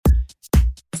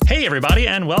Hey, everybody,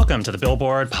 and welcome to the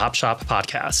Billboard Pop Shop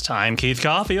Podcast. I'm Keith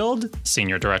Caulfield,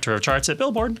 Senior Director of Charts at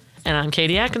Billboard. And I'm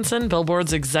Katie Atkinson,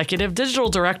 Billboard's Executive Digital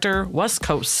Director, West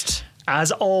Coast.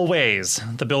 As always,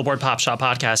 the Billboard Pop Shop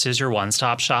Podcast is your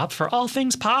one-stop shop for all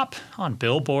things pop on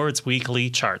Billboard's weekly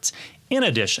charts. In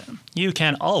addition, you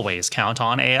can always count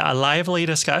on a lively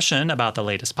discussion about the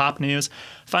latest pop news,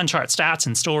 fun chart stats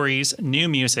and stories, new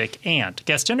music, and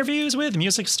guest interviews with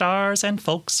music stars and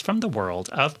folks from the world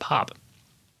of pop.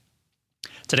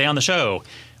 Today on the show,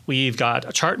 we've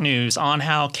got chart news on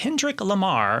how Kendrick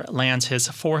Lamar lands his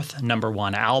fourth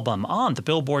 #1 album on the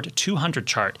Billboard 200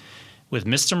 chart with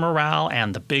Mr. Morale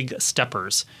and the Big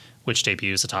Steppers, which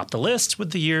debuts atop the list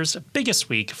with the year's biggest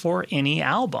week for any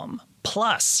album.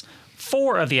 Plus,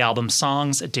 4 of the album's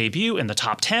songs debut in the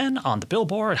top 10 on the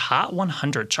Billboard Hot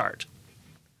 100 chart.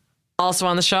 Also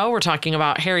on the show, we're talking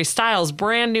about Harry Styles'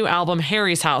 brand new album,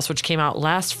 Harry's House, which came out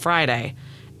last Friday.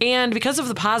 And because of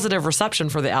the positive reception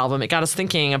for the album, it got us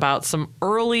thinking about some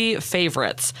early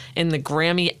favorites in the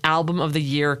Grammy Album of the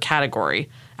Year category.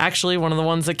 Actually, one of the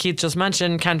ones that Keith just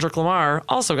mentioned, Kendrick Lamar,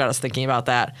 also got us thinking about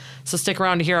that. So stick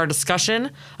around to hear our discussion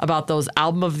about those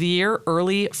Album of the Year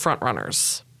early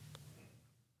frontrunners.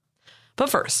 But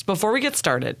first, before we get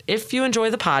started, if you enjoy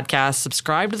the podcast,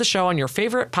 subscribe to the show on your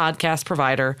favorite podcast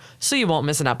provider so you won't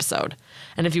miss an episode.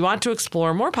 And if you want to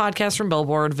explore more podcasts from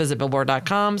Billboard, visit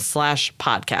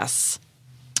billboard.com/podcasts.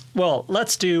 Well,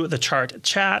 let's do the chart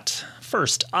chat.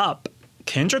 First up,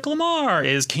 Kendrick Lamar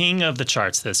is king of the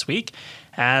charts this week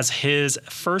as his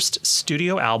first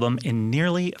studio album in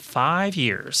nearly 5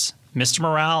 years, Mr.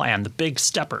 Morale and the Big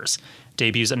Steppers,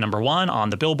 debuts at #1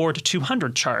 on the Billboard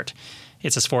 200 chart.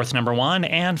 It's his fourth #1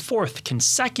 and fourth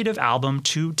consecutive album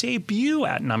to debut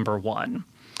at #1.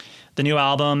 The new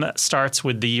album starts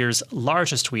with the year's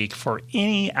largest week for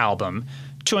any album,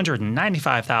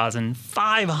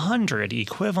 295,500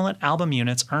 equivalent album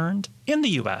units earned in the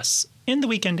U.S. in the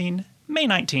week ending May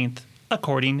 19th,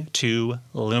 according to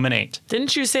Luminate.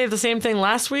 Didn't you say the same thing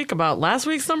last week about last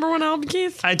week's #1 album,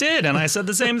 Keith? I did, and I said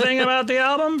the same thing about the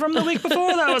album from the week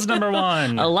before that was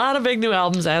 #1. A lot of big new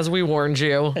albums, as we warned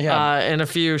you in a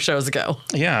few shows ago.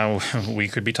 Yeah, we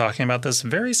could be talking about this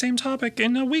very same topic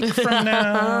in a week from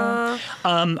now.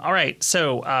 All right,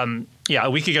 so a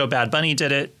week ago, Bad Bunny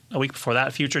did it. A week before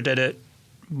that, Future did it.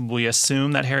 We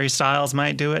assume that Harry Styles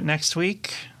might do it next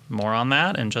week. More on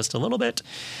that in just a little bit.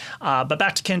 But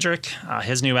back to Kendrick.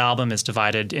 His new album is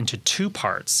divided into 2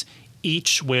 parts,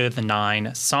 each with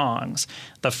 9 songs.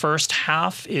 The first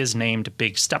half is named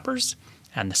Big Steppers,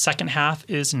 and the second half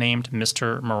is named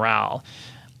Mr. Morale.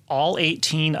 All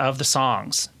 18 of the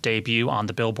songs debut on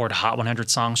the Billboard Hot 100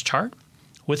 Songs chart,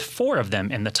 with 4 of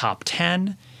them in the top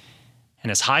 10. And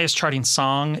his highest charting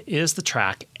song is the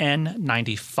track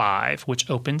N95, which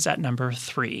opens at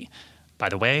 #3. By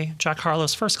the way, Jack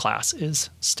Harlow's First Class is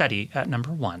steady at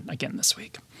 #1 again this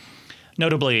week.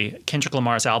 Notably, Kendrick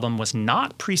Lamar's album was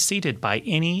not preceded by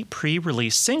any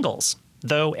pre-release singles,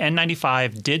 though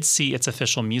N95 did see its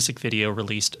official music video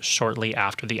released shortly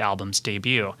after the album's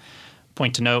debut.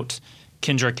 Point to note,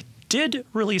 Kendrick did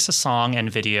release a song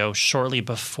and video shortly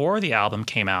before the album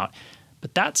came out,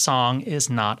 but that song is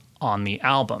not on the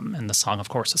album. And the song, of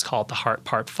course, is called The Heart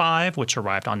Part 5, which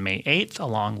arrived on May 8th,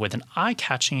 along with an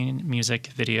eye-catching music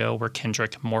video where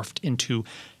Kendrick morphed into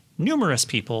numerous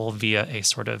people via a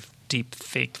sort of deep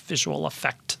fake visual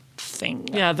effect thing.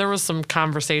 Yeah, there was some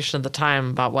conversation at the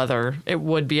time about whether it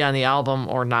would be on the album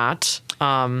or not.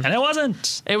 And it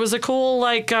wasn't. It was a cool,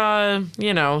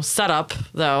 setup,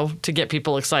 though, to get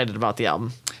people excited about the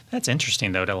album. That's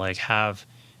interesting, though, to have,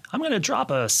 I'm going to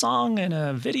drop a song and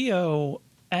a video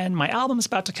and my album's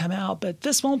about to come out, but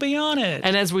this won't be on it.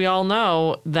 And as we all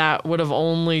know, that would have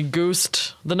only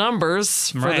goosed the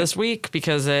numbers for this week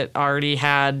because it already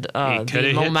had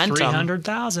the momentum. Hit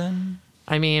 300,000.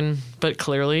 I mean, but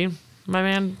clearly my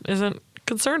man isn't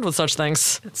concerned with such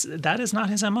things. That is not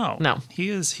his MO. No. He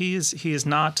is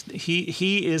not.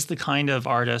 He is the kind of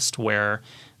artist where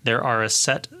there are a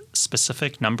set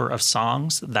specific number of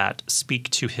songs that speak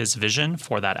to his vision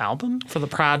for that album. For the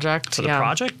project.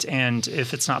 And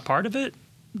if it's not part of it,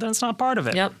 then it's not part of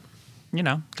it. Yep.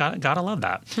 Gotta love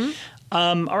that.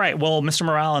 All right, well, Mr.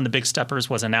 Morale and the Big Steppers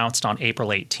was announced on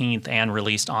April 18th and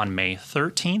released on May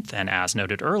 13th. And as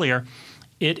noted earlier,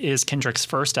 it is Kendrick's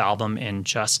first album in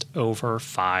just over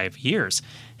 5 years.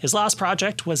 His last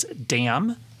project was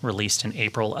Damn, released in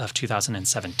April of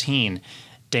 2017.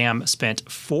 Damn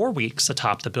spent 4 weeks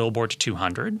atop the Billboard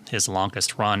 200, his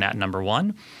longest run at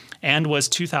 #1, and was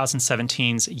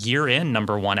 2017's year-end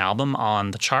 #1 album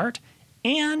on the chart.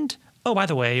 And, oh, by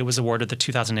the way, it was awarded the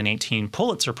 2018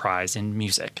 Pulitzer Prize in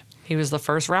Music. He was the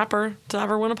first rapper to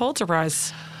ever win a Pulitzer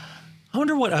Prize. I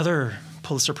wonder what other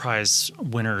Pulitzer Prize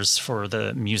winners for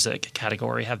the music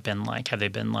category have been like. Have they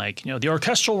been like, the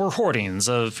orchestral recordings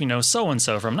of,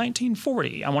 so-and-so from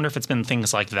 1940? I wonder if it's been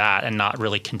things like that and not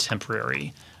really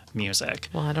contemporary music.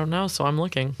 Well, I don't know, so I'm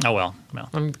looking. Oh, well.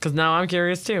 Because now I'm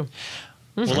curious, too.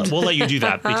 We'll let you do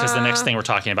that because the next thing we're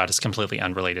talking about is completely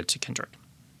unrelated to Kendrick.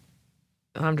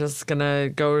 I'm just going to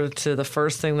go to the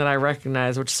first thing that I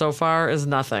recognize, which so far is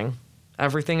nothing.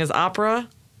 Everything is opera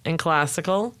and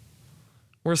classical.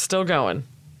 We're still going.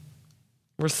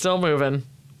 We're still moving.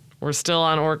 We're still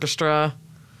on orchestra.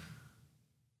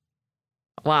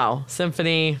 Wow.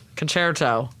 Symphony,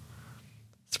 concerto.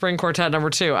 Spring Quartet number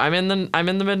 2. I'm in the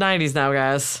mid-90s now,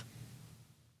 guys.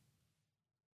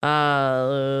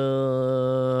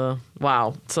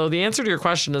 Wow. So the answer to your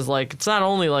question is it's not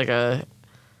only a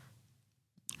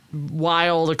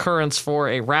wild occurrence for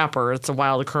a rapper, it's a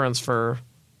wild occurrence for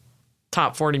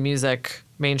top 40 music,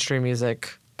 mainstream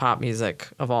music, pop music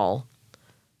of all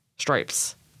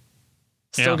stripes.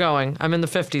 Still going. I'm in the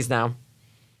 50s now.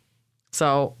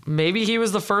 So maybe he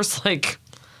was the first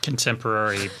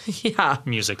contemporary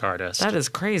music artist. That is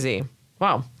crazy.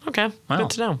 Wow. Okay. Wow.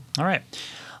 Good to know. All right.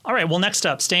 Well, next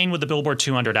up, staying with the Billboard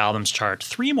 200 albums chart,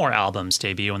 3 more albums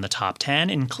debut in the top 10,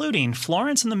 including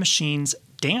Florence and the Machine's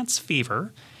Dance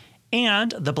Fever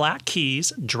and the Black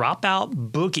Keys'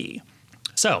 Dropout Boogie.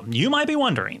 So you might be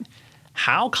wondering,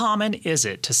 how common is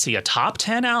it to see a top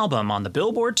 10 album on the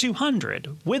Billboard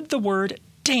 200 with the word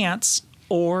dance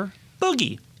or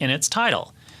boogie in its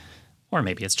title? Or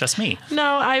maybe it's just me.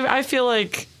 No, I feel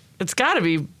like it's got to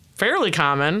be fairly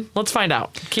common. Let's find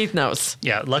out. Keith knows.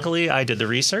 Yeah, luckily I did the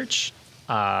research,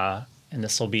 and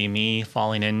this will be me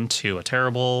falling into a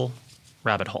terrible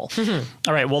rabbit hole.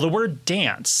 All right, well, the word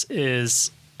dance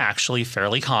is actually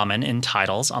fairly common in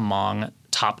titles among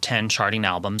top 10 charting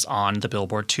albums on the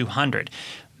Billboard 200.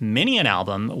 Many an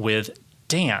album with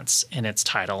dance in its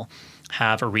title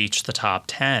have reached the top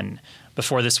 10.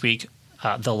 Before this week,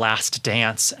 the Last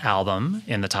Dance album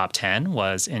in the top 10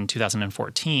 was in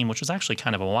 2014, which was actually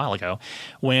kind of a while ago,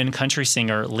 when country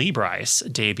singer Lee Brice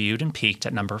debuted and peaked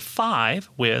at number 5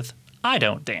 with I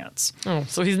Don't Dance. Oh,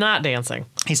 so he's not dancing.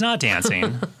 He's not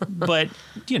dancing, but,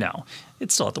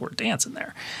 it's still got the word dance in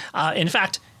there. In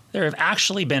fact, there have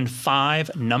actually been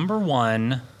 5 number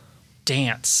 1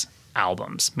 dance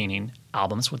albums, meaning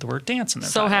albums with the word dance in their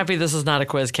title. Happy this is not a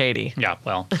quiz, Katie. Yeah,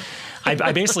 well,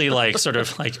 I basically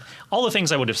all the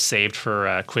things I would have saved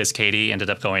for Quiz Katie ended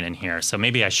up going in here, so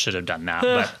maybe I should have done that.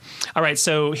 But all right,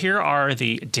 so here are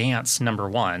the dance number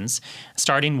 1s,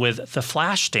 starting with the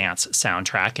Flashdance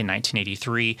soundtrack in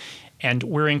 1983, and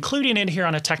we're including it here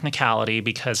on a technicality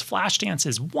because Flashdance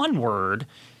is one word,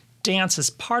 dance is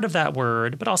part of that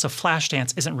word, but also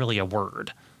Flashdance isn't really a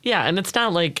word. Yeah, and it's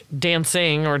not like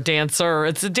dancing or dancer.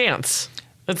 It's a dance.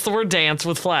 It's the word dance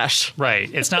with flash. Right.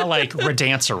 It's not like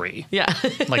redancery. Yeah.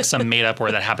 Like some made-up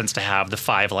word that happens to have the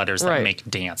 5 letters that make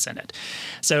dance in it.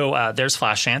 So there's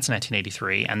Flashdance in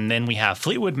 1983. And then we have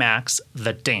Fleetwood Mac's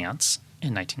The Dance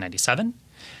in 1997.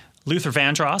 Luther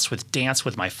Vandross with Dance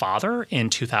with My Father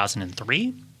in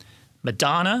 2003.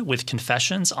 Madonna with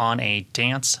Confessions on a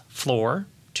Dance Floor,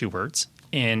 2 words,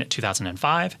 in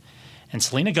 2005. And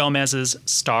Selena Gomez's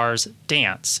Stars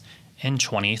Dance in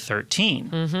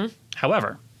 2013.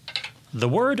 However, the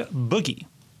word boogie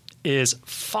is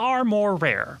far more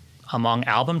rare among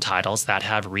album titles that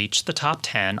have reached the top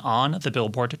 10 on the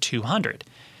Billboard 200.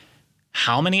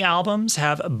 How many albums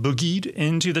have boogied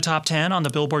into the top 10 on the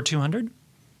Billboard 200?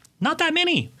 Not that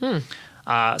many.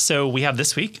 So we have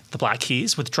this week the Black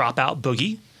Keys with Dropout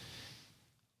Boogie.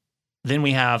 Then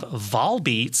we have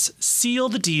Volbeat's Seal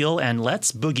the Deal and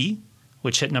Let's Boogie,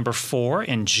 which hit number 4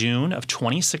 in June of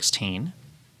 2016.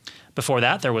 Before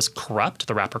that, there was Corrupt,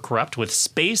 the rapper Corrupt, with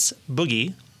Space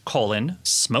Boogie,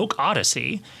 Smoke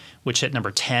Odyssey, which hit number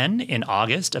 10 in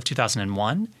August of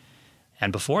 2001.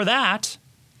 And before that,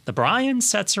 the Brian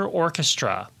Setzer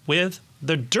Orchestra with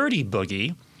The Dirty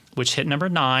Boogie, which hit number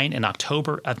 9 in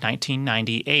October of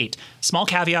 1998. Small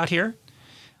caveat here.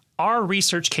 Our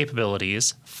research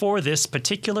capabilities for this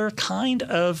particular kind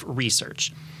of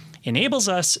research enables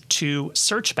us to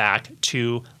search back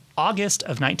to August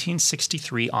of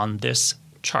 1963 on this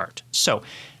chart. So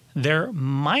there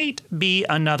might be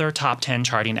another top 10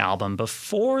 charting album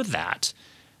before that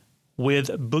with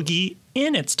boogie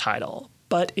in its title,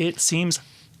 but it seems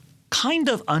kind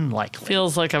of unlikely.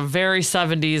 Feels like a very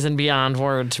 70s and beyond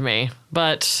word to me,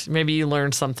 but maybe you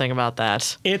learned something about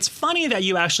that. It's funny that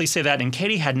you actually say that, and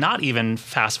Katie had not even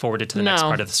fast forwarded to the next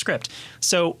part of the script.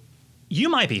 So you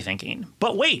might be thinking,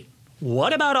 but wait,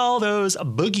 what about all those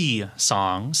boogie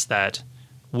songs that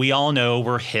we all know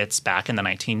were hits back in the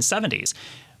 1970s.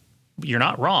 You're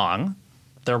not wrong.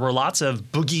 There were lots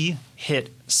of boogie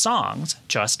hit songs,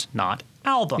 just not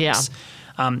albums. Yeah.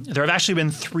 There have actually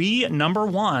been 3 number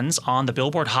ones on the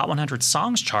Billboard Hot 100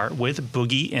 Songs chart with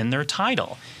boogie in their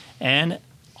title, and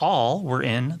all were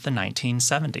in the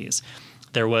 1970s.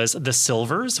 There was The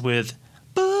Silvers with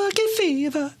Boogie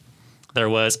Fever. There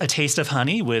was A Taste of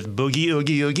Honey with Boogie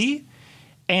Oogie Oogie,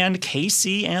 and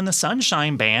KC and the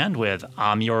Sunshine Band with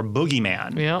I'm Your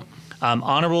Boogeyman. Yep.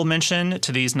 Honorable mention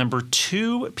to these number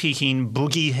 2 peaking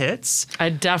boogie hits. I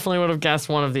definitely would have guessed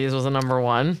one of these was a number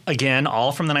 1. Again,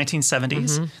 all from the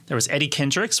 1970s. There was Eddie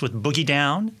Kendricks with Boogie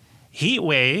Down, Heat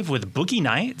Wave with Boogie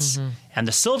Nights, and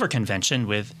the Silver Convention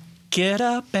with Get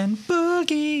Up and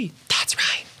Boogie. That's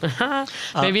right.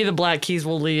 Maybe the Black Keys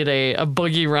will lead a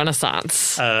boogie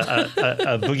renaissance.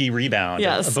 A boogie rebound,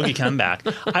 Yes. a boogie comeback.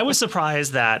 I was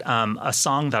surprised that a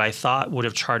song that I thought would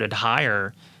have charted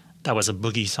higher, that was a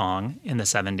boogie song in the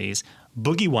 70s,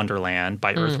 Boogie Wonderland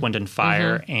by Earth, Wind &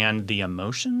 Fire and The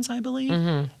Emotions, I believe,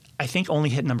 I think only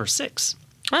hit number 6.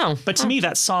 Oh. But to me,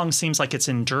 that song seems like it's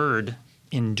endured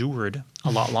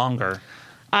a lot longer.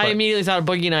 I immediately thought of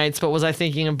Boogie Nights, but was I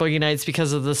thinking of Boogie Nights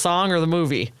because of the song or the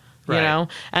movie? You Right. know?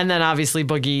 And then obviously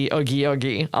Boogie Oogie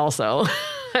Oogie also.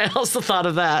 I also thought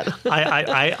of that.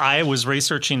 I was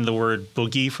researching the word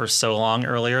boogie for so long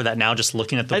earlier that now just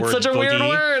looking at the It's word such a boogie, weird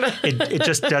word. it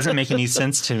just doesn't make any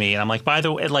sense to me. And I'm like, by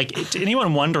the way, like, to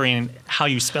anyone wondering how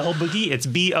you spell boogie, it's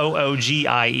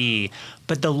Boogie.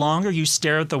 But the longer you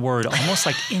stare at the word, almost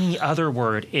like any other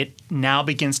word, it now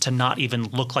begins to not even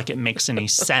look like it makes any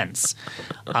sense.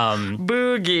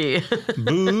 Boogie.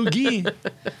 Boogie.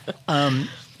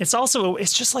 It's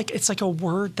like a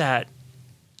word that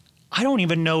I don't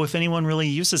even know if anyone really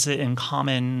uses it in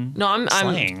common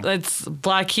slang. It's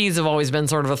Black Keys have always been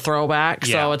sort of a throwback,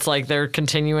 Yeah. so it's like they're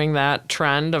continuing that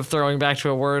trend of throwing back to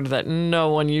a word that no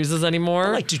one uses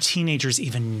anymore. Like, do teenagers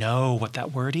even know what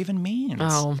that word even means?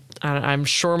 Oh, I'm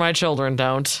sure my children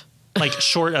don't. Like,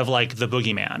 short of like the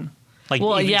boogeyman. Like,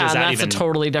 Well, even, yeah, does that that's even, a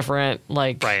totally different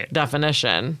Right.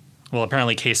 definition. Well,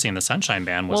 apparently Casey and the Sunshine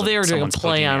Band was. Well, they were doing a someone's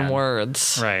play on boogeyman.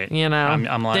 words, Right. You know,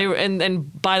 I'm like,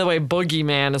 and by the way,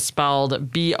 boogeyman is spelled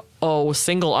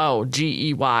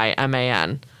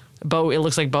BOGEYMAN. It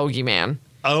looks like bogeyman.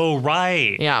 oh,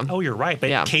 right. Yeah. Oh, you're right. But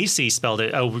Yeah. Casey spelled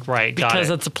it. Oh, right. Got Because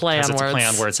it. it's a play on Because words. it's a play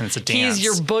on words and it's a dance. He's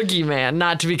your boogeyman,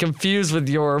 not to be confused with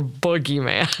your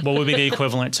boogeyman. What would be the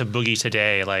equivalent to boogie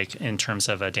today, like in terms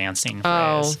of a dancing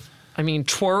Oh, phrase? I mean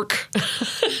twerk.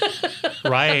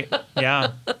 Right.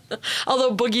 Yeah.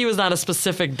 Although boogie was not a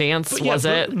specific dance, was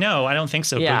it? No, I don't think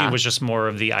so. Yeah. Boogie was just more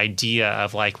of the idea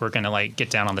of like we're gonna like get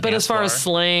down on the But dance as far floor. as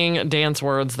slang dance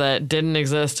words that didn't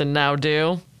exist and now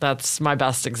do, that's my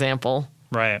best example.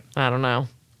 Right. I don't know.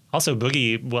 Also,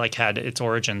 boogie like had its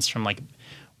origins from like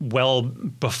well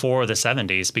before the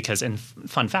 70s because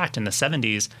fun fact, in the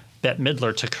 70s, Bette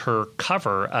Midler took her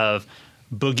cover of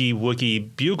Boogie Woogie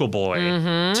Bugle Boy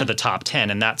to the top 10,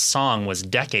 and that song was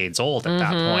decades old at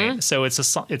that point. So it's a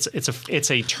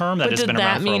term that But has did been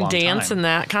that around for a mean long dance time. in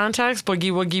that context?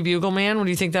 Boogie Woogie Bugle Man? Would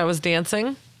you think that was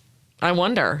dancing? I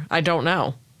wonder. I don't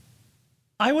know.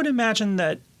 I would imagine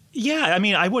that. Yeah, I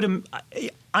mean,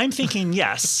 I'm thinking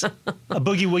yes, a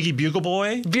Boogie Woogie Bugle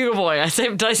Boy. Bugle Boy.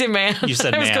 Did I say man? You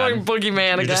said I was man. going Boogie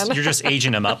Man again. You're just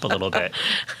aging him up a little bit.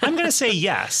 I'm gonna say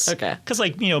yes. Okay. Because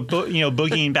like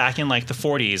boogieing back in like the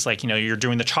 40s, like you're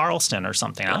doing the Charleston or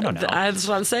something. I don't know. That's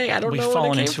what I'm saying. I don't We've know where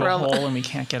fallen it came into from. a hole and we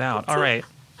can't get out. All right.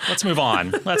 Let's move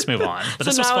on. But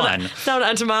this was fun. Now an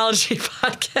entomology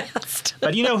podcast.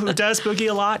 But you know who does boogie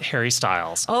a lot? Harry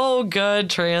Styles. Oh, good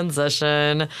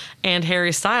transition. And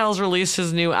Harry Styles released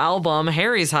his new album,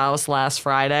 Harry's House, last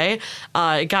Friday.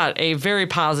 It got a very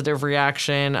positive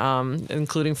reaction,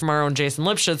 including from our own Jason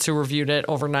Lipschitz, who reviewed it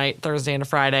overnight, Thursday into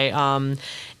Friday.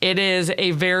 It is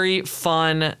a very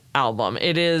fun album.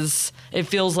 It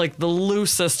feels like the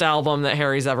loosest album that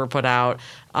Harry's ever put out.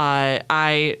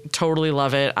 I totally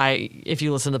love it. If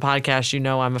you listen to the podcast, you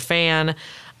know I'm a fan.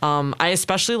 I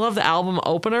especially love the album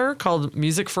opener called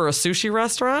Music for a Sushi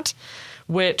Restaurant,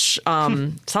 which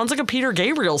sounds like a Peter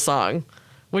Gabriel song,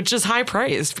 which is high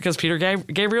praise because Peter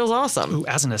Gabriel's awesome. Ooh,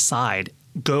 as an aside,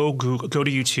 go to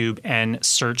YouTube and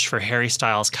search for Harry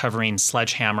Styles covering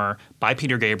Sledgehammer by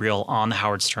Peter Gabriel on the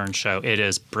Howard Stern Show. It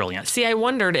is brilliant. See, I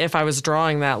wondered if I was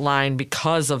drawing that line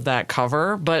because of that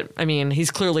cover, but I mean, he's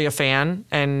clearly a fan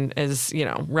and is,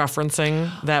 referencing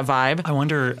that vibe. I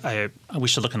wonder, We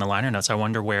should look in the liner notes. I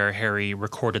wonder where Harry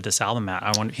recorded this album at.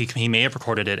 I wonder he may have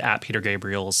recorded it at Peter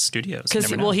Gabriel's studios. Because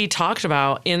he talked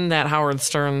about in that Howard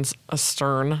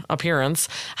Stern appearance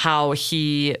how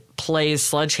he plays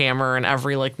Sledgehammer in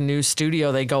every like new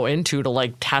studio they go into to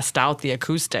like test out the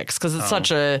acoustics, because it's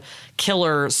such a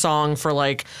killer song for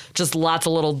like just lots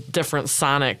of little different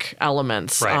sonic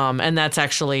elements. Right. And that's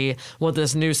actually what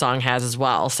this new song has as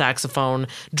well. Saxophone,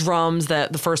 drums.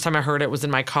 That the first time I heard it was in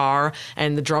my car,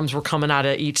 and the drums were coming out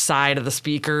of each side of the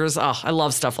speakers. Oh, I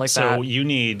love stuff like that. So you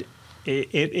need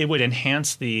it would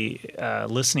enhance the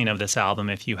listening of this album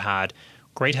if you had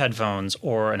great headphones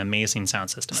or an amazing sound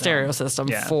system. Stereo system,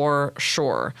 for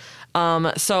sure.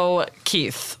 So,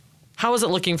 Keith, how is it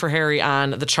looking for Harry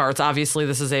on the charts? Obviously,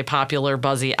 this is a popular,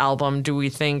 buzzy album. Do we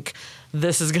think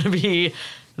this is going to be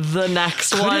the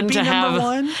next one to have? Number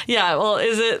one? Yeah, well,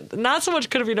 is it not so much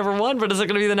could it be number one, but is it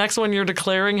going to be the next one you're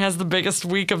declaring has the biggest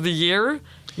week of the year?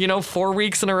 4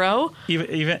 weeks in a row?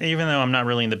 Even though I'm not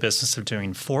really in the business of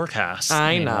doing forecasts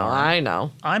I anymore,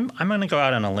 know. I'm going to go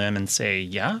out on a limb and say,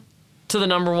 yeah. To the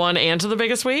number one and to the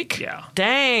biggest week? Yeah.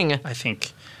 Dang. I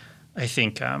think,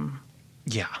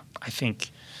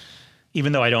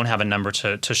 even though I don't have a number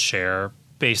to share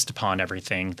based upon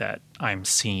everything that I'm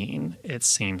seeing, it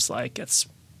seems like it's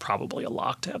probably a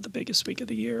lock to have the biggest week of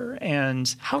the year.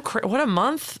 And what a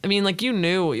month. I mean, like, you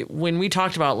knew when we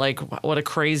talked about like what a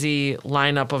crazy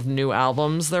lineup of new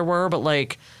albums there were, but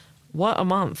like, what a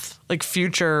month. Like,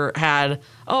 Future had,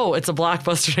 it's a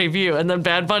blockbuster debut, and then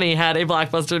Bad Bunny had a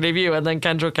blockbuster debut, and then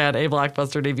Kendrick had a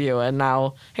blockbuster debut, and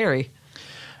now Harry.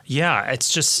 Yeah,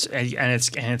 it's just, and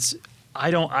it's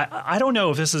I don't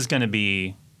know if this is going to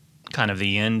be kind of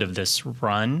the end of this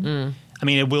run. I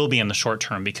mean, it will be in the short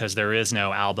term because there is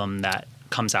no album that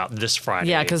comes out this Friday.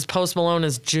 Yeah, because Post Malone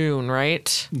is June,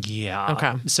 right? Yeah.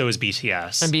 Okay. So is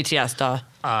BTS. And BTS,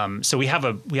 duh. So we have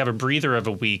a breather of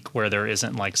a week where there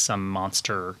isn't like some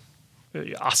monster,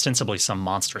 ostensibly some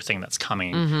monster thing that's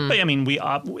coming. Mm-hmm. But I mean,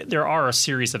 there are a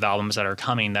series of albums that are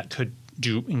coming that could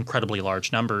do incredibly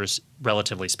large numbers,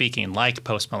 relatively speaking, like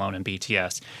Post Malone and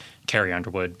BTS, Carrie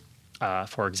Underwood,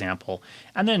 for example.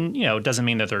 And then, it doesn't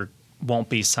mean that there won't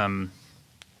be some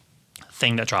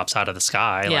thing that drops out of the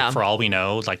sky. Yeah. Like, for all we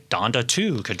know, like Donda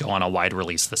 2 could go on a wide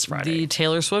release this Friday. The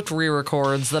Taylor Swift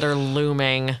re-records that are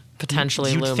looming,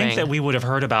 potentially You'd looming. think that we would have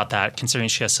heard about that, considering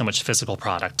she has so much physical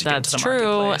product to get to the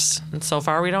marketplace. That's true. And so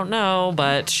far, we don't know,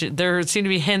 but there seem to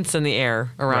be hints in the air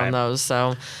around those.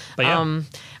 So, but yeah.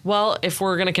 Well, if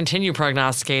we're going to continue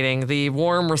prognosticating, the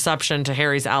warm reception to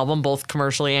Harry's album, both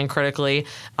commercially and critically, it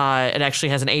actually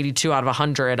has an 82 out of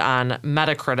 100 on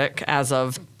Metacritic as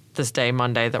of this day,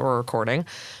 Monday, that we're recording.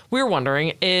 We're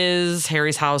wondering, is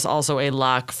Harry's House also a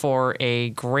lock for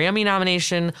a Grammy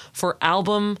nomination for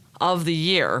Album of the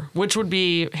Year, which would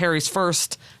be Harry's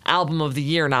first Album of the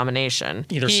Year nomination?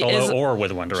 Either solo or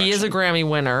with One Direction. He is a Grammy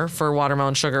winner for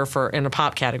Watermelon Sugar in a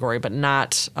pop category, but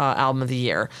not Album of the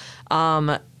Year.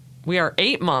 We are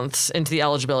 8 months into the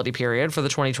eligibility period for the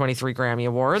 2023 Grammy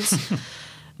Awards,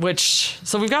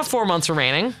 so we've got 4 months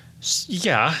remaining.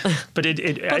 Yeah, but but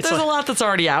there's a lot that's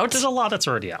already out. There's a lot that's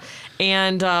already out.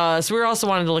 And so we were also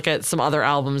wanting to look at some other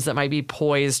albums that might be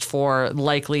poised for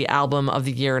likely Album of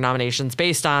the Year nominations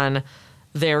based on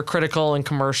their critical and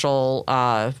commercial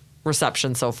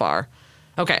reception so far.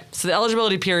 Okay, so the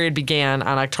eligibility period began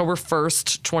on October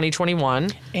 1st, 2021.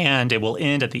 And it will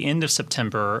end at the end of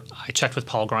September. I checked with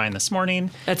Paul Grine this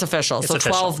morning. It's official. So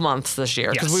 12 months this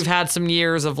year. Because we've had some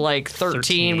years of like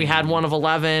 13. We had one of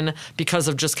 11 because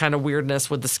of just kind of weirdness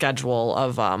with the schedule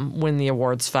of when the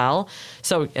awards fell.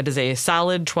 So it is a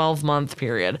solid 12-month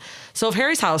period. So if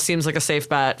Harry's House seems like a safe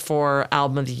bet for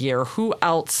Album of the Year, who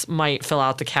else might fill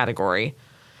out the category?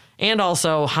 And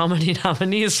also, how many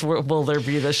nominees will there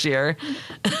be this year?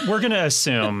 We're going to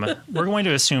assume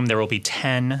there will be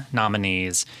 10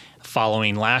 nominees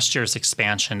following last year's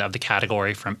expansion of the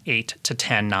category from 8 to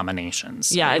 10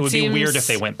 nominations. Yeah, it would be weird if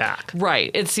they went back. Right.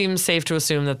 It seems safe to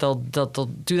assume that they'll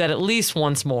do that at least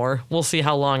once more. We'll see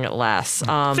how long it lasts.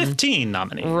 15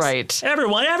 nominees. Right.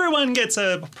 Everyone gets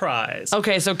a prize.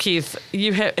 Okay, so Keith,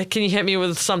 can you hit me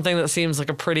with something that seems like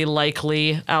a pretty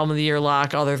likely Album of the Year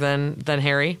lock other than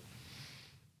Harry?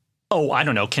 Oh, I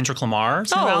don't know, Kendrick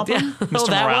Lamar's new album, yeah. Mr.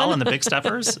 Morale and the Big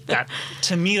Steppers.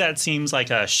 To me, that seems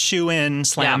like a shoe-in,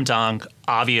 slam dunk,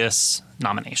 obvious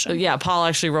nomination. Yeah, Paul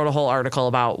actually wrote a whole article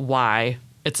about why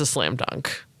it's a slam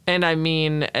dunk. And I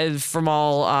mean, from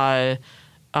all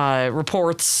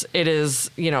reports, it is,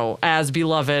 as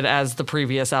beloved as the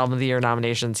previous Album of the Year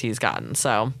nominations he's gotten.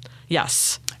 So,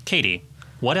 yes. Katie,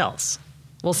 what else?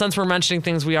 Well, since we're mentioning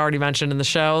things we already mentioned in the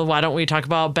show, why don't we talk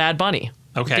about Bad Bunny?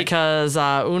 Okay. Because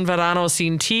Un Verano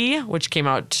Sin Ti, which came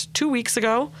out 2 weeks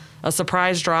ago, a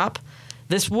surprise drop.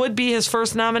 This would be his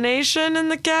first nomination in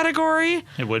the category.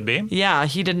 It would be. Yeah,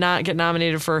 he did not get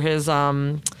nominated for his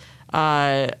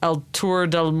El Tour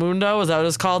del Mundo. Is that what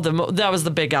it's called? That was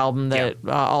the big album that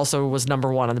also was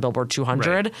number 1 on the Billboard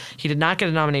 200. Right. He did not get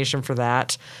a nomination for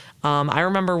that. I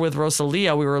remember with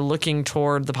Rosalia, we were looking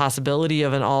toward the possibility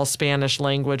of an all Spanish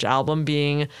language album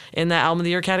being in that Album of the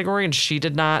Year category, and she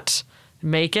did not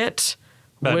make it.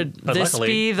 Would this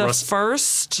be the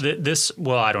first?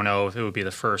 Well, I don't know if it would be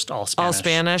the first all Spanish. All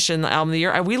Spanish in the Album of the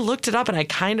Year. We looked it up, and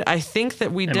I think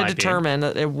that we did determine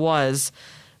that it was.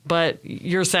 But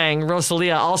you're saying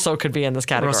Rosalia also could be in this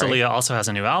category. Rosalia also has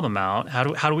a new album out.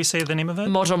 How do we say the name of it?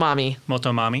 Motomami.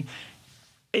 Motomami.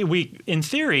 In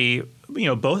theory,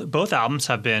 both albums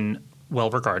have been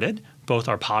well regarded. Both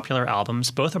are popular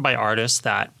albums. Both are by artists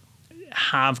that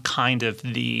have kind of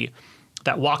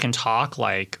that walk and talk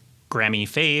like Grammy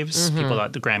faves, people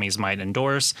that the Grammys might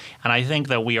endorse. And I think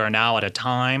that we are now at a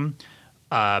time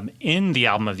in the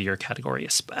Album of the Year category,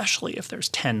 especially if there's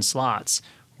 10 slots,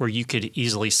 where you could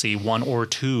easily see 1 or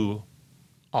 2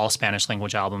 all Spanish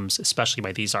language albums, especially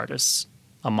by these artists,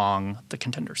 among the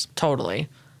contenders. Totally.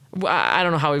 I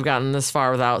don't know how we've gotten this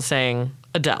far without saying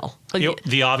Adele.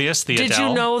 The obvious, Adele. Did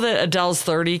you know that Adele's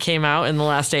 30 came out in the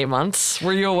last 8 months?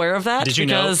 Were you aware of that? Did you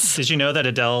know that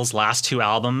Adele's last 2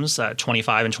 albums,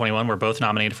 25 and 21, were both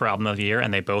nominated for Album of the Year,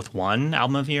 and they both won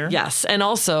Album of the Year? Yes. And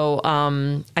also,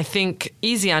 I think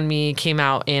Easy on Me came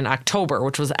out in October,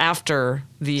 which was after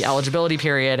the eligibility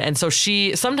period. And so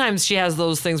sometimes she has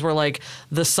those things where like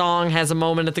the song has a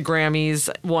moment at the Grammys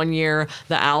one year,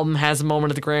 the album has a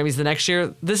moment at the Grammys the next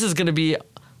year. This is going to be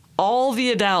all the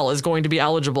Adele is going to be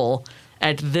eligible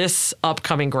at this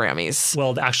upcoming Grammys.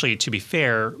 Well, actually, to be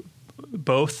fair,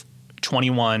 both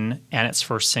 21 and its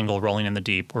first single, Rolling in the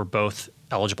Deep, were both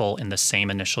eligible in the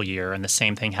same initial year. And the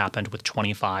same thing happened with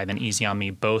 25 and Easy on Me.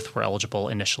 Both were eligible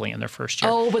initially in their first year.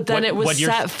 Oh, but then it was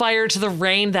Set Fire to the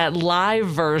Rain, that live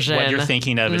version. What you're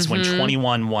thinking of is when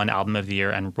 21 won Album of the Year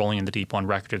and Rolling in the Deep won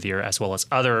Record of the Year, as well as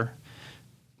other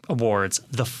awards.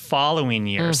 The following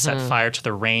year, Set Fire to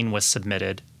the Rain was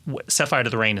submitted. Set Fire to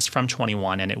the Rain is from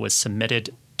 21, and it was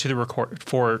submitted to the record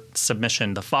for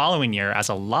submission the following year as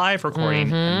a live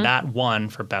recording, and that won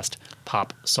for Best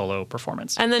Pop Solo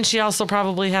Performance. And then she also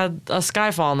probably had a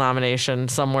Skyfall nomination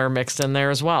somewhere mixed in there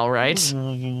as well, right?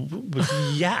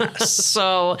 Yes.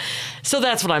 So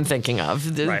that's what I'm thinking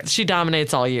of. Right. She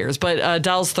dominates all years, but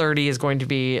Adele's 30 is going to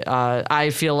be,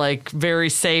 I feel like, very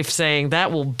safe saying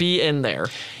that will be in there.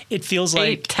 It feels like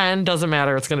 8, 10, doesn't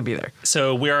matter. It's going to be there.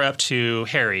 So we are up to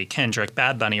Harry, Kendrick,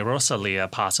 Bad Bunny, Rosalia,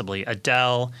 possibly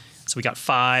Adele. So we got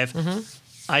 5.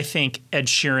 I think Ed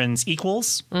Sheeran's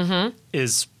Equals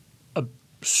is a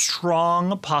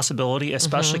strong possibility,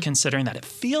 especially considering that it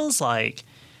feels like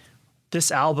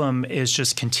this album is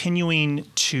just continuing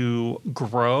to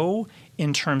grow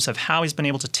in terms of how he's been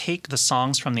able to take the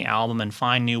songs from the album and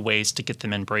find new ways to get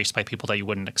them embraced by people that you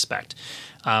wouldn't expect.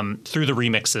 Through the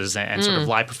remixes and sort of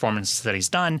live performances that he's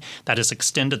done, that has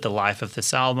extended the life of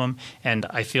this album. And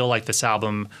I feel like this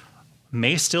album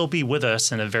may still be with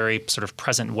us in a very sort of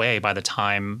present way by the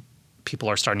time people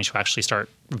are starting to actually start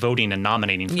voting and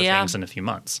nominating for things in a few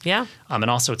months. Yeah. And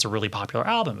also it's a really popular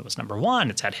album. It was number 1.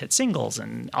 It's had hit singles.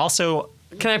 And also...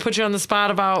 Can I put you on the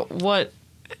spot about what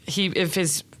if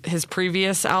his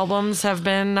previous albums have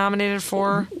been nominated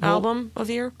for Album of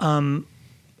the Year?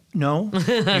 No, you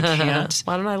can't.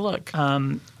 Why don't I look?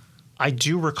 I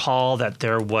do recall that I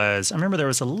remember there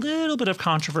was a little bit of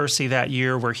controversy that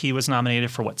year where he was nominated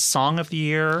for Song of the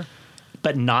Year,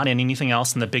 but not in anything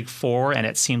else in the Big Four, and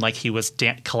it seemed like he was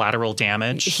collateral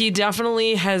damage. He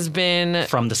definitely has been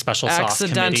from the special sauce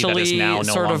committee that is now no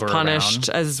sort of longer punished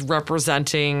around. As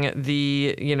representing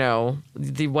the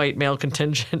white male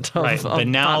contingent of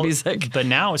pop music. But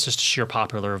now it's just a sheer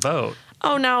popular vote.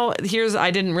 Oh, now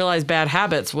I didn't realize Bad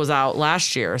Habits was out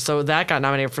last year. So that got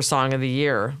nominated for Song of the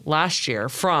Year last year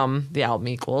from the album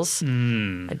Equals.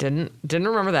 I didn't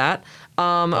remember that.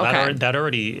 Okay. That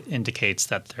already indicates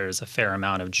that there's a fair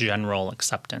amount of general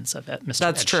acceptance of it. That's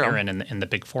Ed true. Sheeran in the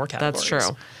Big Four categories. That's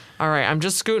true. All right. I'm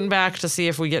just scooting back to see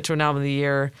if we get to an album of the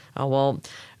year.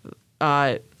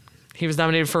 He was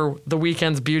nominated for The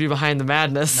Weeknd's Beauty Behind the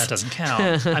Madness. That doesn't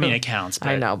count. I mean, it counts. But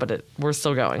I know, but we're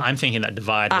still going. I'm thinking that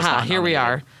Divide was not here we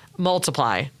nominated. are.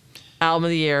 Multiply. Album of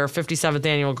the Year, 57th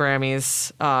Annual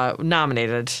Grammys,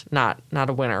 nominated, not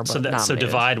a winner, but nominated. So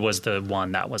Divide was the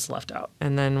one that was left out.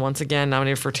 And then once again,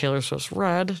 nominated for Taylor Swift's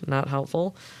Red, not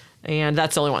helpful. And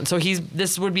that's the only one. So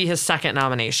this would be his second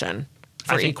nomination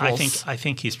for Equals. I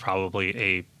think he's probably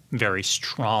a very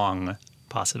strong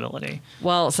possibility.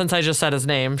 Well, since I just said his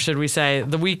name, should we say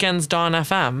The Weeknd's Dawn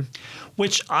FM?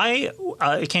 Which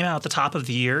it came out at the top of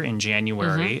the year in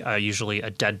January, usually a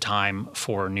dead time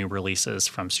for new releases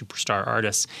from superstar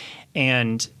artists.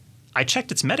 And I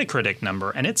checked its Metacritic number,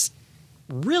 and it's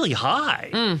really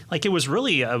high. Like, it was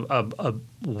really a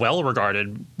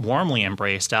well-regarded, warmly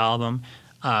embraced album.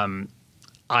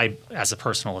 As a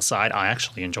personal aside, I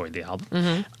actually enjoyed the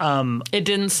album. It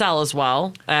didn't sell as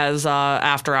well as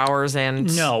After Hours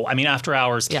and... No, I mean, After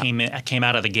Hours came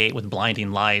out of the gate with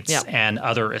Blinding Lights and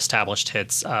other established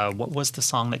hits. What was the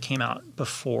song that came out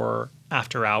before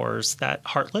After Hours? That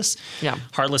Heartless? Yeah.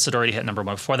 Heartless had already hit number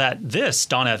one before that. This,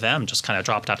 Dawn FM, just kind of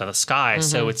dropped out of the sky.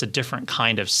 So it's a different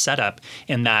kind of setup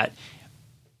in that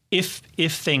if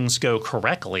things go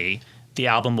correctly, the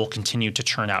album will continue to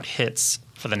churn out hits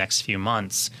for the next few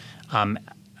months.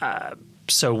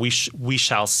 So we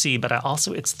shall see. But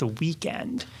also, it's The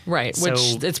Weeknd. Right, so,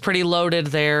 which it's pretty loaded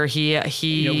there. He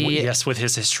yes, with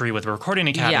his history with the Recording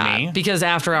Academy. Yeah, because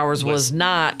After Hours was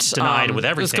not denied with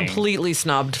everything. It was completely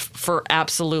snubbed for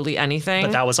absolutely anything.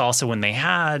 But that was also when they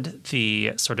had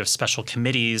the sort of special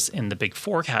committees in the Big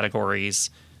Four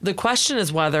categories. The question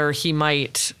is whether he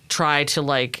might try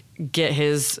to get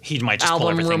his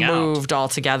album removed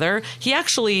altogether. He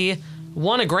actually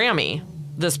won a Grammy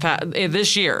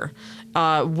this year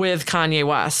with Kanye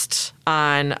West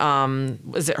on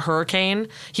is it Hurricane?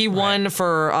 He won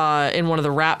for in one of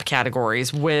the rap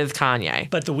categories with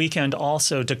Kanye. But The Weeknd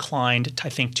also declined, I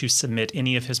think, to submit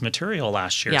any of his material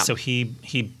last year. Yeah. So he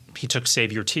took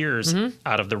Save Your Tears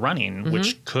out of the running,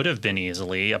 which could have been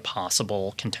easily a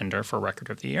possible contender for Record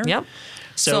of the Year. Yep.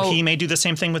 So he may do the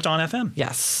same thing with Dawn FM.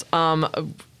 Yes.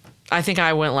 I think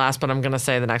I went last, but I'm going to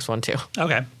say the next one too.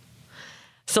 Okay.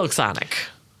 Silk Sonic,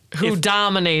 who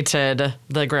dominated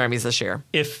the Grammys this year.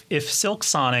 If Silk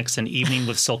Sonic's An Evening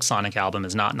with Silk Sonic album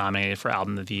is not nominated for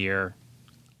Album of the Year,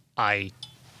 say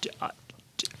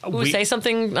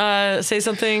something. Okay,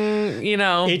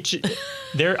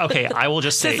 I will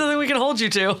just say say something we can hold you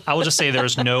to. I will just say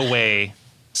there's no way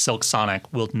Silk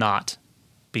Sonic will not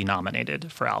be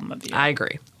nominated for Album of the Year. I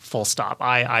agree. Full stop.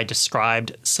 I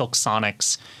described Silk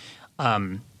Sonic's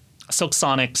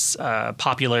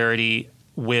popularity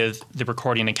with the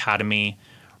Recording Academy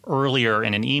earlier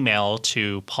in an email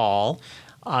to Paul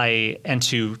and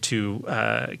to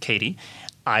Katie.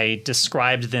 I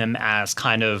described them as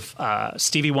kind of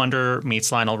Stevie Wonder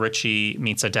meets Lionel Richie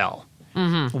meets Adele,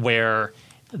 where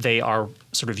they are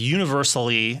sort of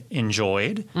universally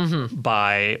enjoyed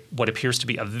by what appears to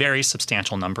be a very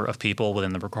substantial number of people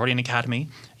within the Recording Academy.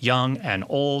 Young and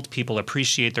old, people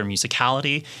appreciate their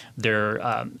musicality, their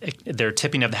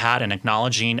tipping of the hat and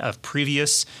acknowledging of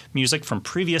previous music from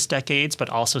previous decades, but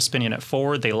also spinning it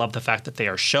forward. They love the fact that they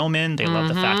are showmen. They love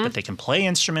the fact that they can play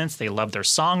instruments. They love their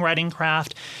songwriting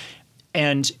craft.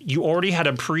 And you already had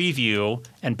a preview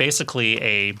and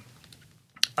basically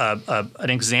an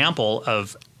example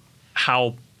of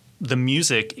how the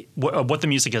music, what the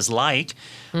music is like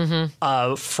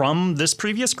from this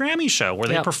previous Grammy show where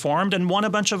they performed and won a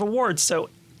bunch of awards.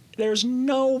 So there's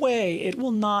no way it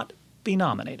will not be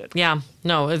nominated. Yeah,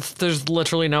 no, there's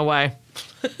literally no way.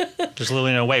 There's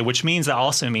literally no way, which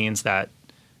also means that,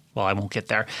 well, I won't get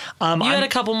there. You had a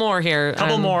couple more here.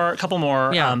 Couple more.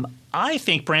 Yeah. I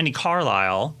think Brandi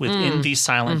Carlile with In These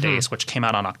Silent Days, which came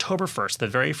out on October 1st, the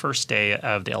very first day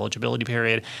of the eligibility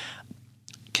period,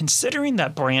 considering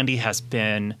that Brandi has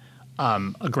been a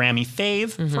Grammy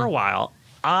fave for a while,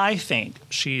 I think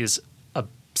she's a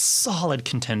solid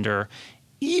contender,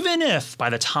 even if by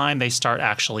the time they start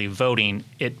actually voting,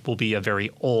 it will be a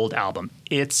very old album.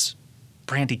 It's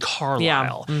Brandi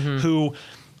Carlile, who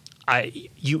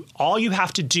all you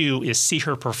have to do is see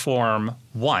her perform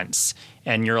once,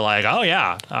 and you're like, oh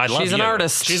yeah, I love She's an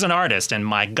artist. She's an artist, and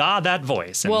my God, that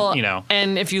voice. And,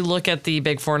 and if you look at the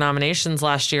Big Four nominations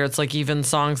last year, it's like even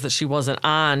songs that she wasn't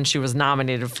on, she was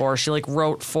nominated for. She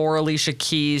wrote for Alicia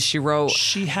Keys. She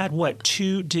had what,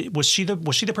 two? Was she the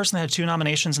person that had two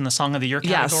nominations in the Song of the Year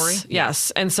category? Yes.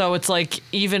 And so it's like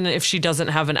even if she doesn't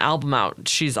have an album out,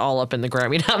 she's all up in the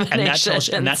Grammy nominations.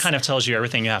 And that kind of tells you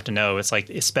everything you have to know. It's like,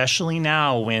 especially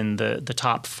now when the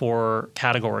top four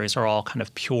categories are all kind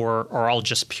of pure or all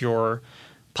just pure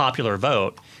popular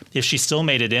vote, if she still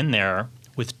made it in there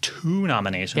with two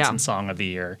nominations in Song of the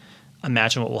Year,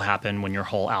 imagine what will happen when your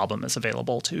whole album is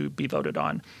available to be voted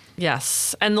on.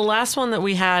 Yes. And the last one that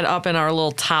we had up in our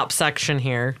little top section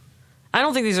here I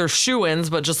don't think these are shoo-ins,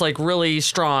 but just like really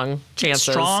strong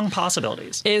chances. Strong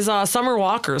possibilities. Is Summer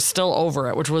Walker's Still Over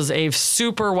It, which was a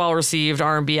super well-received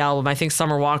R&B album. I think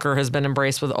Summer Walker has been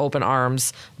embraced with open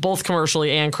arms, both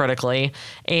commercially and critically,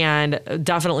 and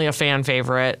definitely a fan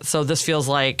favorite. So this feels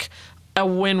like a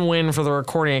win-win for the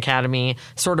Recording Academy,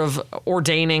 sort of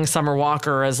ordaining Summer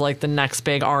Walker as like the next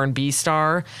big R&B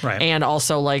star. Right. And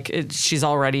also like she's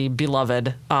already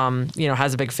beloved,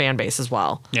 has a big fan base as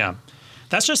well. Yeah.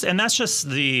 That's just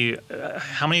the,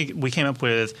 how many we came up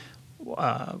with,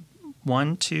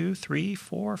 1, 2, 3,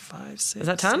 4, 5, 6, Is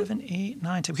that 10? 7, 8,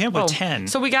 9, 10. We came up with 10.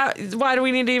 So why do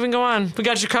we need to even go on? We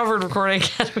got you covered, Recording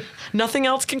Academy. Nothing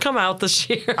else can come out this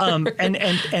year.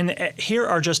 And here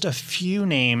are just a few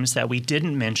names that we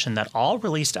didn't mention that all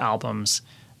released albums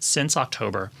since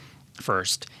October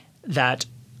 1st that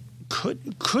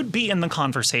could be in the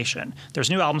conversation. There's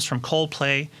new albums from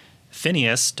Coldplay,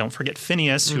 Phineas, don't forget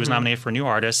Phineas, who was nominated for New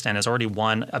Artist and has already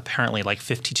won apparently like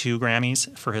 52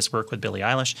 Grammys for his work with Billie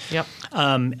Eilish. Yep.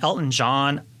 Elton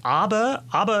John,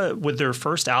 ABBA with their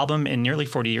first album in nearly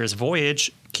 40 years,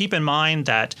 Voyage. Keep in mind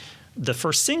that the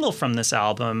first single from this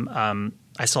album,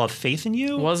 I Still Have Faith in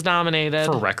You, was nominated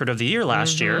for Record of the Year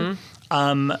last year.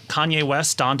 Kanye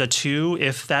West, Donda 2,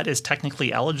 if that is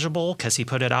technically eligible, because he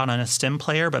put it out on a stem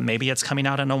player, but maybe it's coming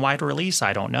out in a wide release.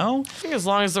 I don't know. I think as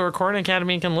long as the Recording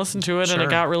Academy can listen to it and it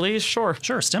got released, sure.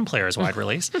 Sure, stem player is wide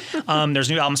release. There's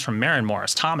new albums from Maren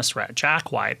Morris, Thomas Rhett,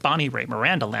 Jack White, Bonnie Raitt,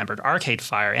 Miranda Lambert, Arcade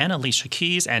Fire, and Alicia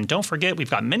Keys. And don't forget,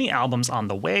 we've got many albums on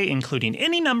the way, including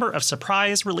any number of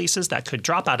surprise releases that could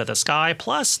drop out of the sky,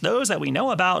 plus those that we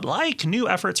know about, like new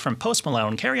efforts from Post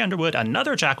Malone, Carrie Underwood,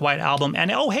 another Jack White album,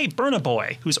 and Burna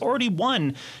Boy, who's already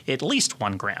won at least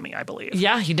one Grammy, I believe.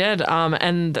 Yeah, he did.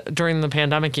 And during the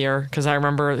pandemic year, because I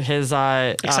remember his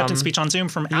acceptance speech on Zoom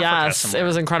from Africa. Yes, somewhere. It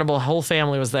was incredible. Whole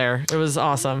family was there. It was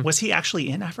awesome. Was he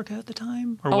actually in Africa at the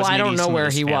time? Or I don't know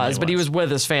where he was, but he was with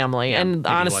his family. Yeah, and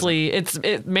honestly,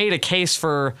 it made a case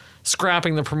for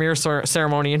scrapping the premiere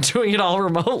ceremony and doing it all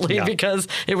remotely because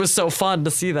it was so fun to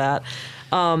see that.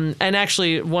 And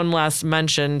actually, one last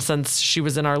mention, since she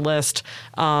was in our list,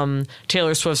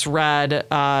 Taylor Swift's Red,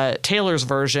 Taylor's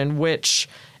version, which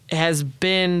has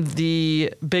been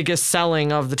the biggest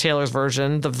selling of the Taylor's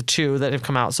version of the two that have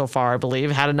come out so far, I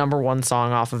believe. Had a #1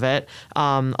 song off of it,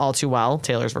 All Too Well,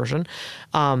 Taylor's version,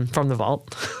 from the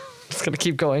vault. Just going to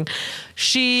keep going.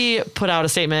 She put out a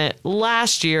statement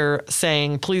last year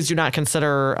saying, please do not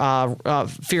consider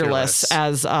Fearless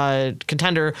as a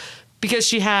contender, because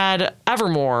she had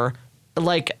Evermore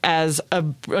like as a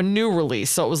new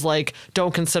release. So it was like,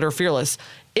 don't consider Fearless.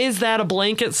 Is that a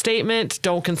blanket statement?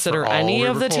 Don't consider any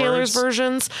of the Taylor's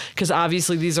versions? Because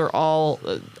obviously these are all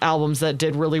albums that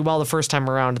did really well the first time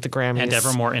around at the Grammys. And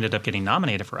Evermore ended up getting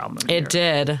nominated for Album of the Year. It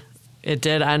did. It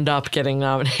did end up getting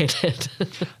nominated.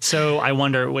 So I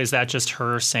wonder, was that just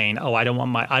her saying, "Oh, I don't want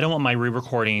my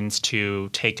re-recordings to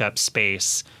take up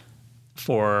space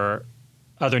for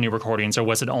other new recordings," or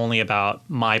was it only about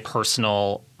my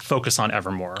personal focus on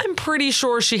Evermore? I'm pretty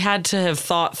sure she had to have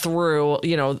thought through,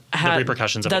 the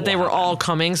repercussions of that they were all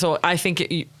coming. So I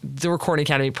think the Recording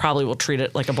Academy probably will treat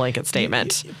it like a blanket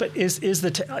statement. But is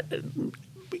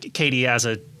Katie, as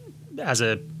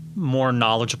a more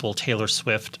knowledgeable Taylor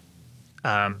Swift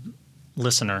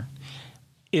listener,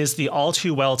 is the All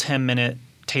Too Well 10-minute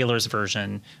Taylor's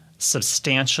version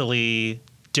substantially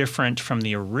different from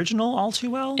the original All Too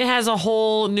Well? It has a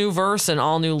whole new verse and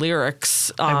all new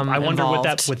lyrics. I wonder,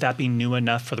 involved. would that be new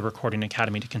enough for the Recording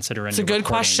Academy to consider? It's a good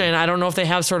question. I don't know if they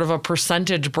have sort of a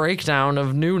percentage breakdown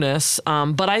of newness,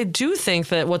 but I do think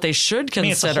that what they should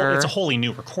consider. It's a wholly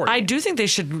new recording. I do think they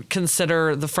should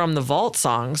consider the From the Vault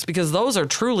songs, because those are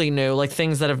truly new, like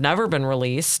things that have never been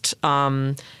released.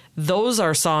 Those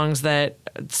are songs that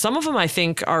some of them I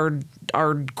think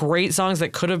are great songs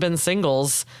that could have been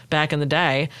singles back in the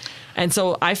day. And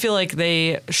so I feel like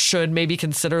they should maybe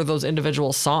consider those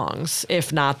individual songs,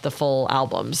 if not the full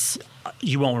albums.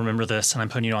 You won't remember this, and I'm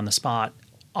putting you on the spot.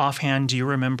 Offhand, do you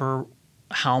remember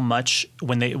how much,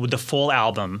 with the full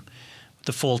album,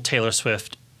 the full Taylor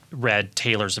Swift Red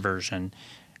Taylor's version,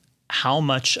 how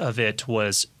much of it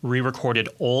was re-recorded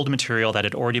old material that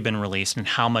had already been released, and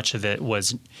how much of it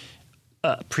was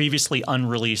previously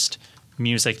unreleased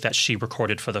music that she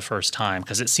recorded for the first time?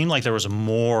 Because it seemed like there was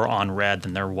more on Red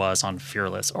than there was on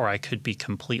Fearless, or I could be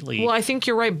completely... Well, I think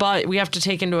you're right, but we have to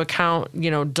take into account,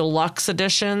 deluxe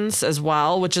editions as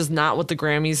well, which is not what the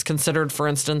Grammys considered, for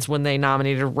instance, when they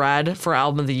nominated Red for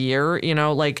Album of the Year,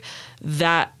 like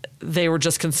that... They were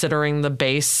just considering the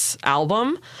base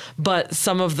album, but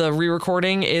some of the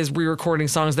re-recording is re-recording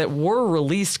songs that were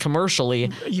released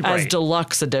commercially as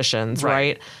deluxe editions,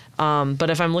 right? But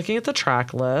if I'm looking at the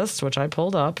track list, which I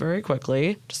pulled up very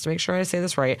quickly, just to make sure I say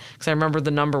this right, because I remember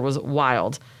the number was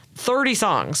wild. 30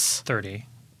 songs.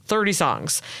 30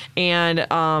 songs. And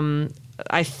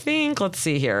I think, let's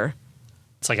see here.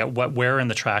 It's like where in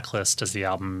the track list does the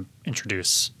album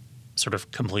introduce sort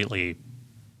of completely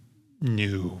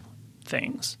new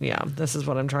things? Yeah, this is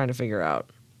what I'm trying to figure out.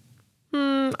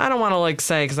 I don't want to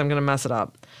say because I'm going to mess it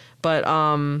up. But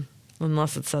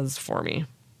unless it says for me.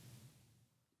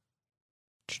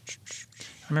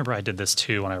 I remember I did this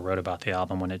too when I wrote about the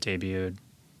album when it debuted.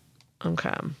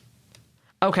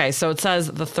 Okay, so it says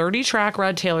the 30-track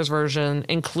Red Taylor's version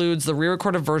includes the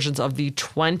re-recorded versions of the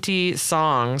 20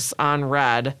 songs on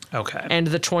Red. Okay. And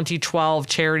the 2012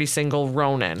 charity single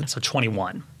Ronin. So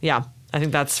 21. Yeah, I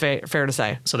think that's fair to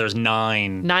say. So there's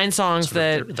 9 songs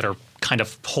that are kind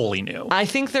of wholly new. I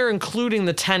think they're including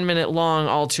the 10-minute long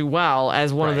All Too Well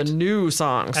as one of the new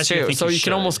songs, too. So you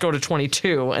can almost go to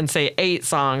 22 and say 8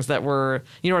 songs that were,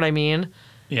 you know what I mean?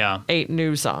 Yeah. 8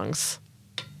 new songs.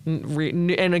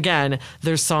 And again,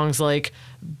 there's songs like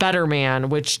Better Man,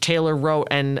 which Taylor wrote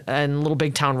and Little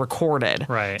Big Town recorded.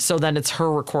 Right. So then it's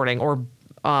her recording, or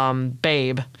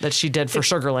Babe that she did for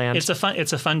Sugarland.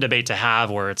 It's a fun debate to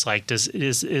have where it's like,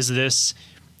 is this,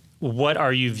 what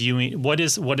are you viewing?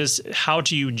 How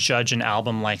do you judge an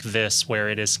album like this where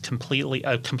it is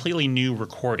a completely new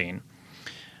recording,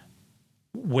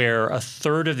 where a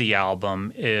third of the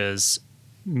album is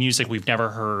music we've never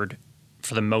heard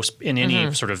for the most in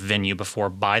any sort of venue before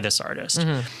by this artist?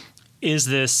 Is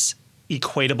this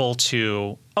equatable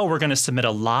to, we're going to submit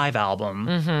a live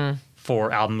album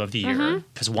for album of the year?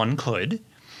 Because one could.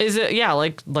 Is it,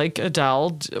 like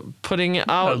Adele putting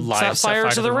out Set Fire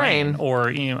to the Rain?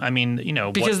 Or,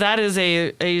 because that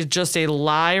is just a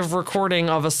live recording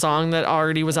of a song that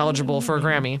already was eligible for a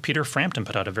Grammy. Peter Frampton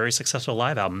put out a very successful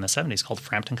live album in the 70s called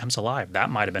Frampton Comes Alive. That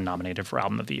might have been nominated for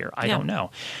album of the year. I don't know.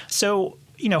 So,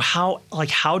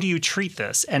 how do you treat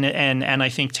this? And I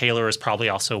think Taylor is probably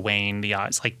also weighing the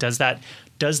odds. Like, does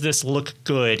this look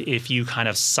good if you kind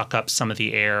of suck up some of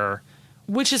the air?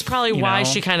 Which is probably why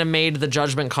she kind of made the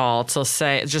judgment call to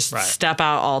say, step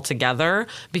out altogether.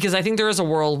 Because I think there is a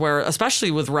world where,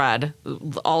 especially with Red,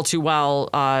 All Too Well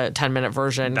 10-minute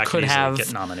version that could have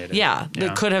get nominated. Yeah,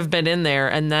 it could have been in there.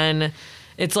 And then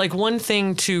it's like one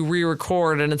thing to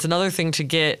re-record, and it's another thing to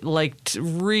get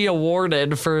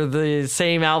re-awarded for the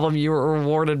same album you were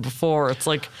awarded before. It's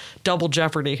like double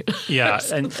jeopardy. Yeah,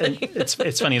 and it's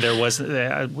funny. There was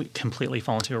we completely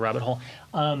fall into a rabbit hole,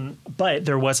 but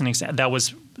there was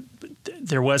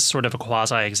there was sort of a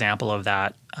quasi example of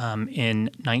that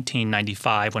in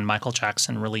 1995 when Michael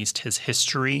Jackson released his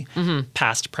History,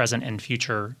 Past, Present, and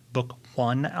Future Book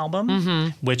 1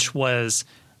 album, which was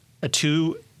a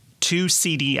two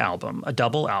CD album, a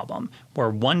double album, where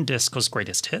one disc was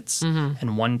greatest hits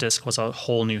and one disc was a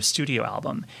whole new studio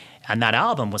album. And that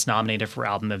album was nominated for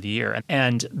Album of the Year.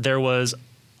 And there was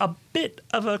a bit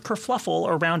of a kerfluffle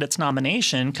around its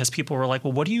nomination because people were like,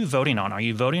 well, what are you voting on? Are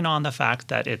you voting on the fact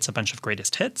that it's a bunch of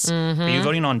greatest hits? Are you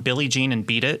voting on Billie Jean and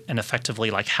Beat It and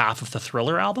effectively half of the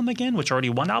Thriller album again, which already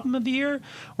won Album of the Year?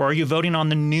 Or are you voting on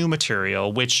the new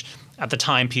material, which at the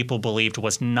time people believed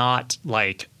was not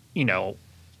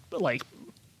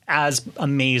as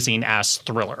amazing as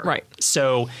Thriller. Right.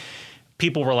 So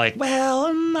people were like, well,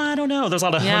 I don't know. There's a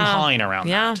lot of hawing around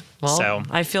that. Well, so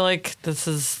I feel like this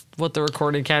is what the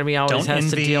Recording Academy always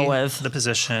has to deal with. The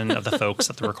position of the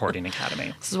folks at the Recording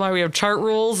Academy. This is why we have chart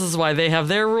rules. This is why they have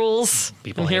their rules.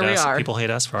 People hate us. People hate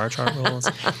us for our chart rules.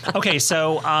 Okay,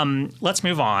 so let's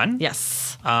move on.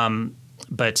 Yes.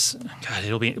 But God,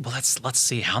 it'll be let's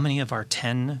see how many of our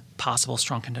 10 possible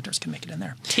strong contenders can make it in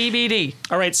there. TBD.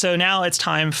 All right, so now it's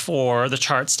time for the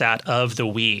chart stat of the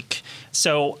week.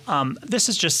 So this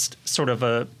is just sort of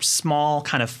a small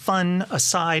kind of fun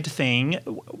aside thing.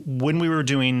 When we were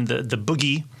doing the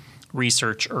boogie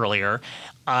research earlier,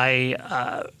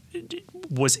 I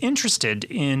was interested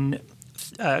in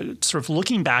sort of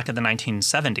looking back at the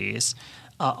 1970s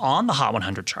on the Hot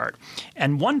 100 chart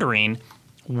and wondering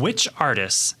which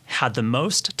artists had the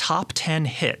most top 10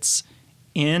 hits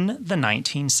in the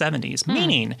 1970s,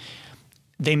 meaning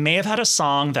they may have had a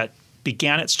song that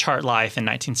began its chart life in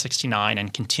 1969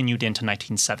 and continued into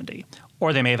 1970,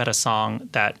 or they may have had a song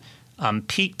that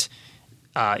peaked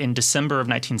in December of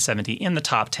 1970 in the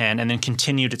top 10 and then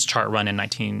continued its chart run in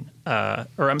at the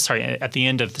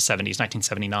end of the 70s,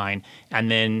 1979,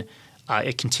 and then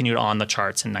it continued on the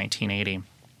charts in 1980.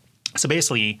 So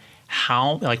basically,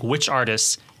 which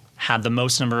artists had the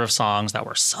most number of songs that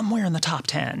were somewhere in the top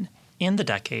 10 in the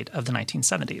decade of the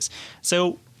 1970s.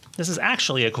 So this is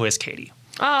actually a quiz, Katie.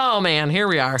 Oh, man, here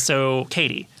we are. So,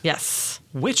 Katie. Yes.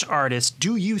 Which artist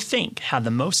do you think had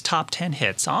the most top 10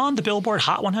 hits on the Billboard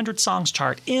Hot 100 Songs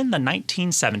chart in the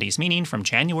 1970s, meaning from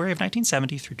January of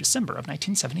 1970 through December of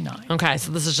 1979? Okay,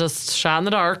 so this is just shot in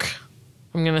the dark.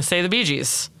 I'm going to say the Bee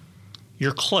Gees.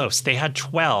 You're close. They had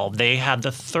 12. They had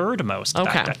the third most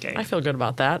that decade. I feel good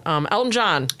about that. Elton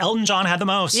John. Elton John had the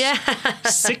most. Yeah.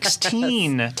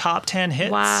 16 top 10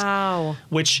 hits. Wow.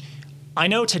 Which I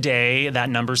know today that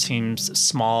number seems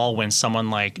small when someone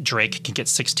like Drake can get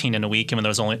 16 in a week, even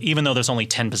though there's only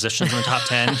 10 positions in the top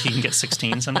 10, he can get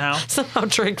 16 somehow. Somehow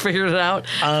Drake figured it out.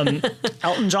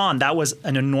 Elton John, that was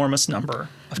an enormous number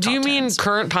of top Do you mean 10s.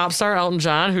 current pop star Elton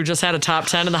John, who just had a top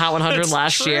 10 in the Hot 100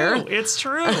 last year? It's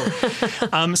true.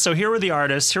 So here were the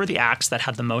artists, here were the acts that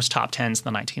had the most top 10s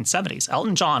in the 1970s.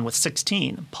 Elton John with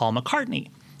 16, Paul McCartney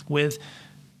with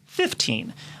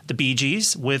 15, the Bee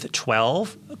Gees with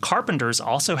 12, Carpenters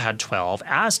also had 12,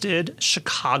 as did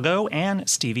Chicago and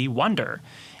Stevie Wonder.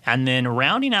 And then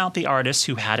rounding out the artists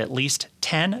who had at least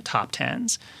 10 top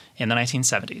 10s in the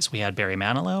 1970s, we had Barry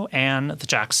Manilow and the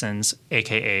Jacksons,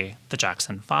 a.k.a. the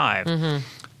Jackson 5. Mm-hmm.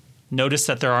 Notice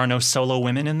that there are no solo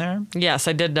women in there? Yes,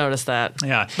 I did notice that.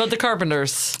 Yeah. But the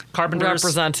Carpenters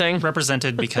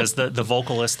represented because the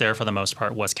vocalist there for the most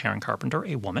part was Karen Carpenter,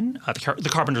 a woman. The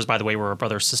Carpenters, by the way, were a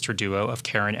brother-sister duo of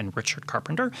Karen and Richard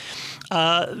Carpenter.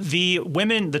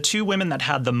 The two women that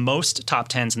had the most top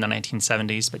 10s in the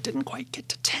 1970s but didn't quite get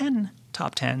to 10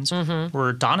 top 10s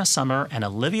were Donna Summer and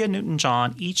Olivia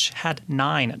Newton-John. Each had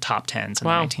 9 top 10s in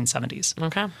the 1970s.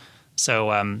 Okay.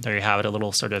 So there you have it, a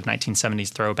little sort of 1970s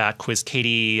throwback Quiz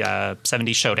Katie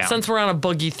 70s showdown. Since we're on a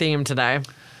boogie theme today.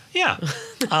 Yeah.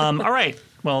 All right.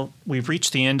 Well, we've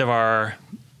reached the end of our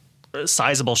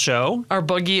sizable show. Our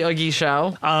boogie oogie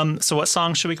show. So what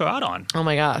song should we go out on? Oh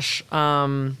my gosh.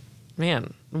 Man,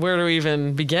 where do we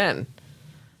even begin?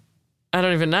 I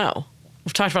don't even know.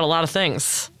 We've talked about a lot of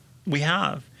things. We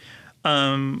have.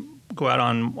 Go out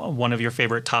on one of your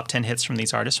favorite top 10 hits from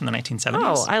these artists from the 1970s.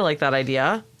 Oh, I like that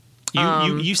idea.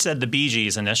 You said the Bee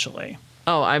Gees initially.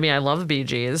 Oh, I mean, I love the Bee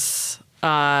Gees.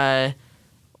 Well,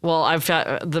 I've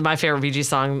got my favorite Bee Gees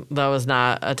song, though, is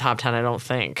not a top 10, I don't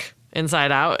think.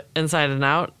 Inside and Out.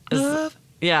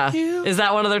 Is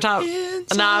that one of their top?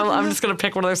 No, I'm just going to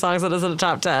pick one of their songs that isn't a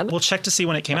top 10. We'll check to see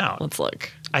when it came out. Let's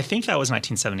look. I think that was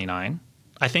 1979.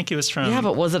 I think it was from... Yeah,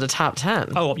 but was it a top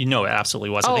 10? Oh, it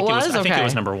absolutely was. Oh, I think it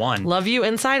was number 1. Love You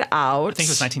Inside Out. I think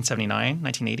it was 1979,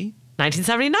 1980.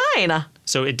 1979.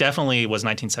 So it definitely was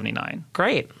 1979.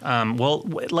 Great.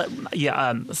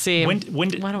 See, when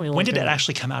did it at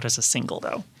actually come out as a single,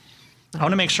 though? I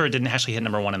want to make sure it didn't actually hit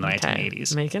number 1 in the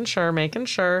 1980s. Making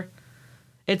sure.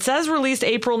 It says released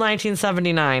April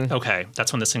 1979. Okay,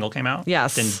 that's when the single came out?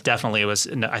 Yes. Then definitely it was,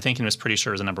 I think it was pretty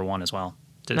sure it was a number 1 as well.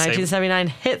 1979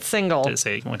 hit single. Did it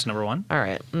say it went to number 1? All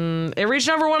right. It reached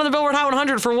number 1 on the Billboard Hot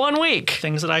 100 for 1 week.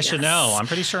 Things that I should know. I'm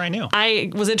pretty sure I knew.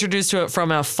 I was introduced to it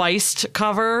from a Feist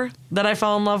cover that I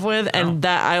fell in love with, and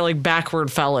that I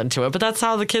backward fell into it. But that's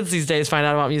how the kids these days find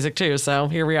out about music too. So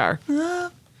here we are.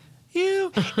 Love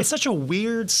you. It's such a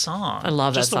weird song. I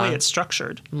love that song. Just the way it's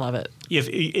structured. Love it.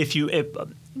 If you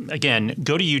again,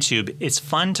 go to YouTube. It's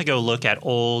fun to go look at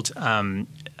old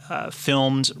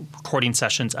filmed recording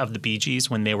sessions of the Bee Gees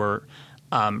when they were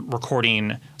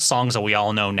recording songs that we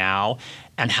all know now,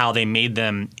 and how they made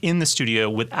them in the studio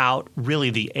without really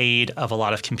the aid of a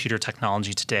lot of computer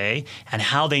technology today, and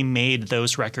how they made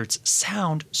those records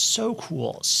sound so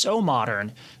cool, so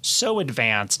modern, so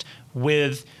advanced,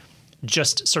 with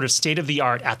just sort of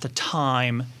state-of-the-art at the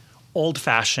time,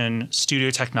 old-fashioned studio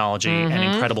technology and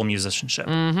incredible musicianship.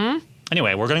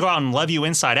 Anyway, we're going to go out and love you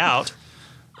inside out.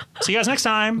 See you guys next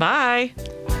time. Bye.